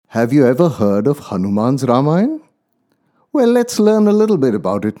Have you ever heard of Hanuman's Ramayana? Well, let's learn a little bit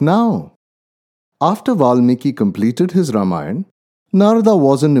about it now. After Valmiki completed his Ramayana, Narada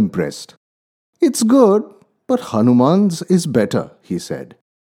wasn't impressed. It's good, but Hanuman's is better, he said.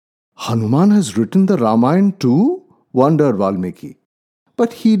 Hanuman has written the Ramayana too? Wondered Valmiki.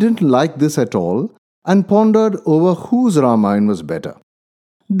 But he didn't like this at all and pondered over whose Ramayana was better.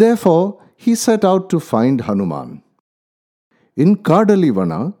 Therefore, he set out to find Hanuman. In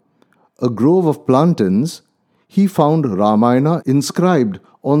Kardalivana, a grove of plantains, he found Ramayana inscribed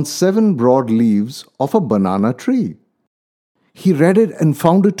on 7 broad leaves of a banana tree. He read it and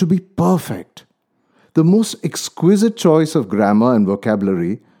found it to be perfect. The most exquisite choice of grammar and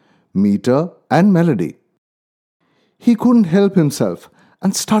vocabulary, meter and melody. He couldn't help himself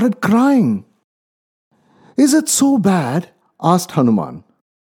and started crying. "Is it so bad?" asked Hanuman.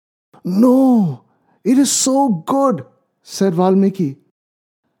 "No, it is so good," said Valmiki.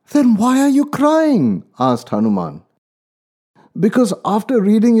 "Then why are you crying?" asked Hanuman. "Because after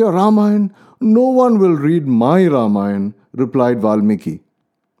reading your Ramayana, no one will read my Ramayana," replied Valmiki.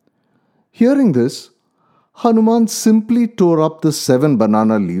 Hearing this, Hanuman simply tore up the 7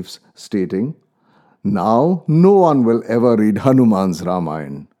 banana leaves, stating, "Now no one will ever read Hanuman's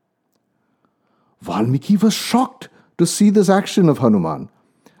Ramayana." Valmiki was shocked to see this action of Hanuman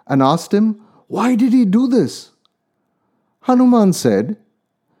and asked him, why did he do this? Hanuman said,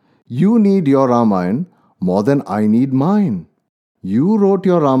 "You need your Ramayana more than I need mine. You wrote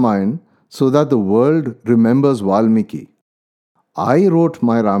your Ramayana so that the world remembers Valmiki. I wrote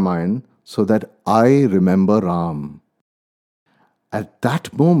my Ramayana so that I remember Ram." At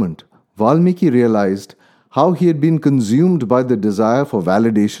that moment, Valmiki realized how he had been consumed by the desire for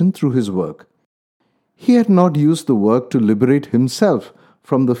validation through his work. He had not used the work to liberate himself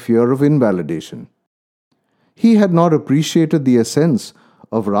from the fear of invalidation. He had not appreciated the essence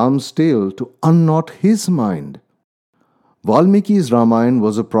of Ram's tale to unknot his mind. Valmiki's Ramayana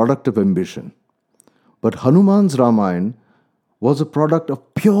was a product of ambition, but Hanuman's Ramayana was a product of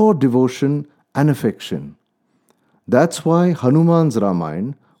pure devotion and affection. That's why Hanuman's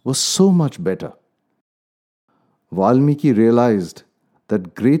Ramayana was so much better. Valmiki realized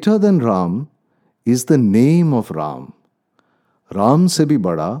that greater than Ram is the name of Ram. Ram se bhi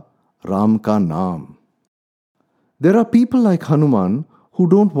bada, Ram ka naam. There are people like Hanuman who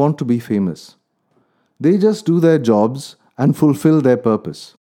don't want to be famous. They just do their jobs and fulfill their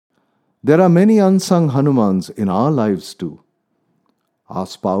purpose. There are many unsung Hanumans in our lives too. Our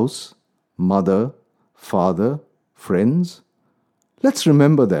spouse, mother, father, friends. Let's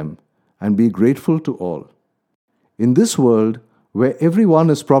remember them and be grateful to all. In this world where everyone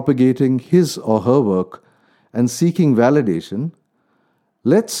is propagating his or her work and seeking validation,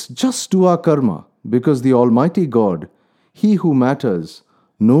 let's just do our karma because the Almighty God, He who matters,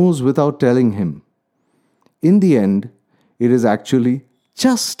 knows without telling Him. In the end, it is actually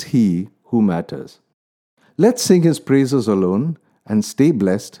just He who matters. Let's sing His praises alone and stay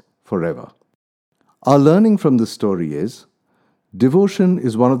blessed forever. Our learning from this story is, devotion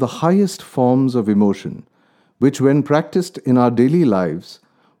is one of the highest forms of emotion, which when practiced in our daily lives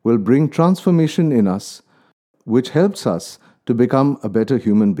will bring transformation in us, which helps us to become a better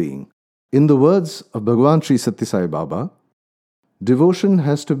human being. In the words of Bhagavan Sri Sathya Sai Baba, devotion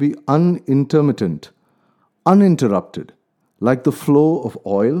has to be unintermittent, uninterrupted, like the flow of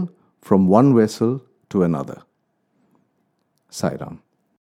oil from one vessel to another. Sai Ram.